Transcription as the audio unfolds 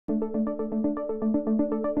So are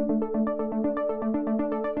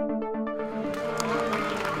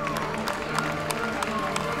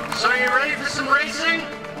you ready for some racing?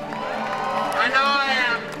 I know I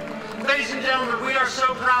am. Ladies and gentlemen, we are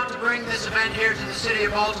so proud to bring this event here to the city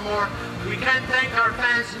of Baltimore. We can't thank our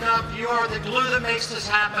fans enough. You are the glue that makes this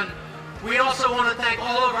happen. We also want to thank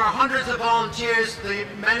all of our hundreds of volunteers, the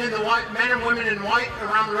men and women in white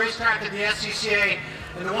around the racetrack at the SCCA,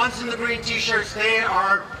 and the ones in the green t-shirts. They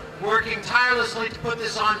are working tirelessly to put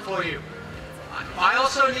this on for you. I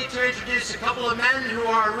also need to introduce a couple of men who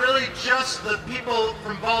are really just the people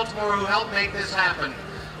from Baltimore who helped make this happen.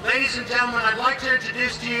 Ladies and gentlemen, I'd like to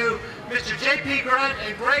introduce to you Mr. J.P. Grunt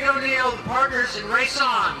and Greg O'Neill, the partners in Race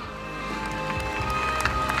On.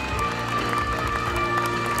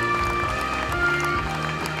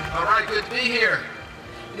 All right, good to be here.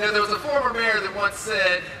 You know, there was a former mayor that once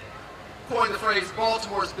said, coined the phrase,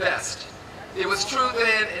 Baltimore's best. It was true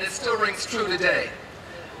then, and it still rings true today.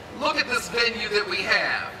 Look at this venue that we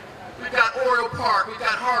have. We've got Oriole Park, we've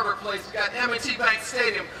got Harbor Place, we've got M&T Bank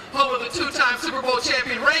Stadium, home of the two-time Super Bowl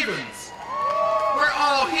champion Ravens. We're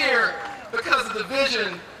all here because of the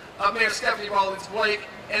vision of Mayor Stephanie Rawlings-Blake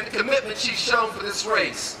and the commitment she's shown for this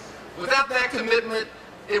race. Without that commitment,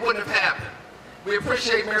 it wouldn't have happened. We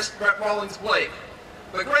appreciate Mayor Rawlings-Blake.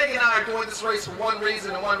 But Greg and I are doing this race for one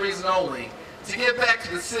reason and one reason only, to give back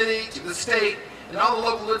to the city, to the state, and all the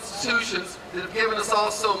local institutions that have given us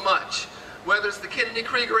all so much. Whether it's the Kennedy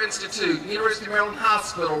Krieger Institute, University of Maryland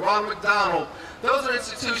Hospital, Ronald McDonald, those are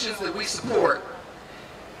institutions that we support.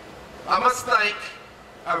 I must thank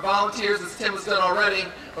our volunteers, as Tim has done already,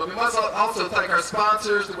 but we must also thank our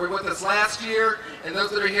sponsors that were with us last year and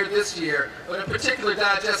those that are here this year, but in particular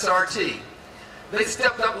Digest RT. They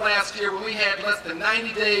stepped up last year when we had less than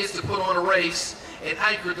 90 days to put on a race and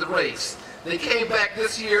anchored the race. They came back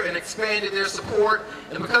this year and expanded their support,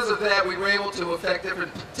 and because of that, we were able to affect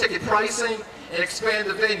different ticket pricing and expand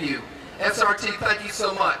the venue. SRT, thank you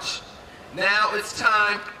so much. Now it's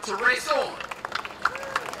time to race on.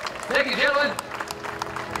 Thank you, gentlemen.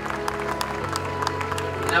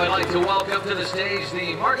 Now I'd like to welcome to the stage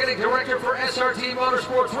the Marketing Director for SRT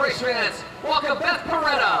Motorsports Race Fans. Welcome, Beth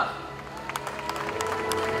Peretta.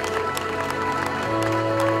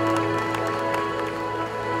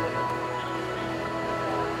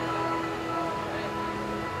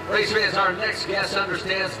 Race fans, our next guest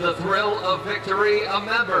understands the thrill of victory. A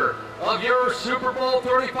member of your Super Bowl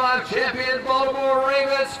 35 champion Baltimore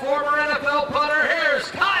Ravens, former NFL punter,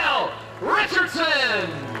 here's Kyle Richardson.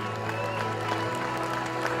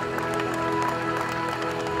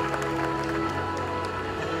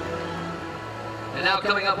 And now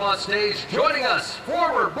coming up on stage, joining us,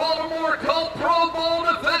 former Baltimore Colt Pro Bowl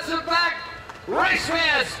defensive back, race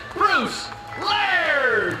fans, Bruce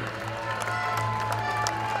Laird.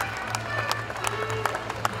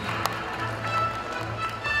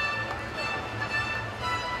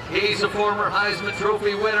 He's a former Heisman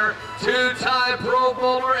Trophy winner, two-time Pro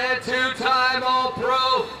Bowler, and two-time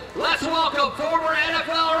All-Pro. Let's welcome former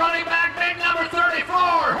NFL running back, big number 34,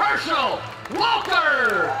 Herschel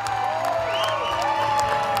Walker.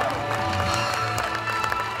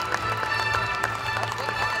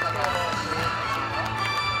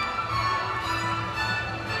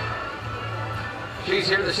 She's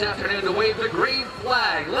here this afternoon to wave the green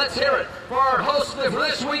flag. Let's hear it for our host for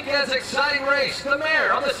this weekend's exciting race, the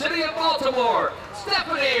mayor of the city of Baltimore,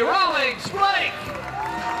 Stephanie Rawlings-Blake.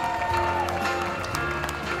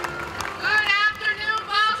 Good afternoon,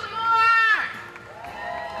 Baltimore!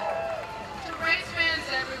 To race fans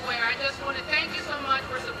everywhere, I just want to thank you so much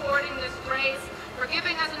for supporting this race, for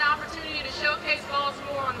giving us an opportunity to showcase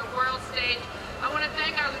Baltimore on the world stage. I want to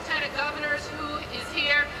thank our Lieutenant Governors who is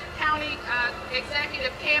here, County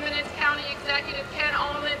Executive Cam Minutes, County Executive Ken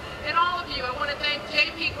Allman, and all of you. I want to thank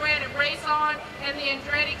J.P. Grant and Race On and the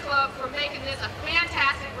Andretti Club for making this a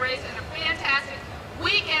fantastic race and a fantastic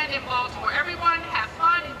weekend in Baltimore. Everyone have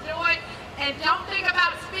fun, enjoy, and don't think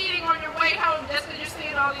about speeding on your way home just because you're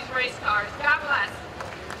seeing all these race cars. God bless.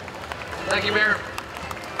 Thank you, Mayor.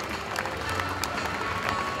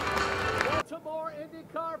 Baltimore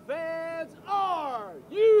IndyCar fans, are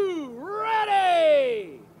you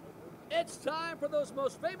ready? It's time for those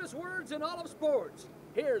most famous words in all of sports.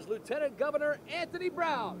 Here's Lieutenant Governor Anthony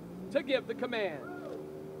Brown to give the command.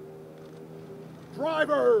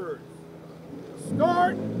 Drivers,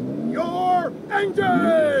 start your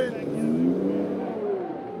engines!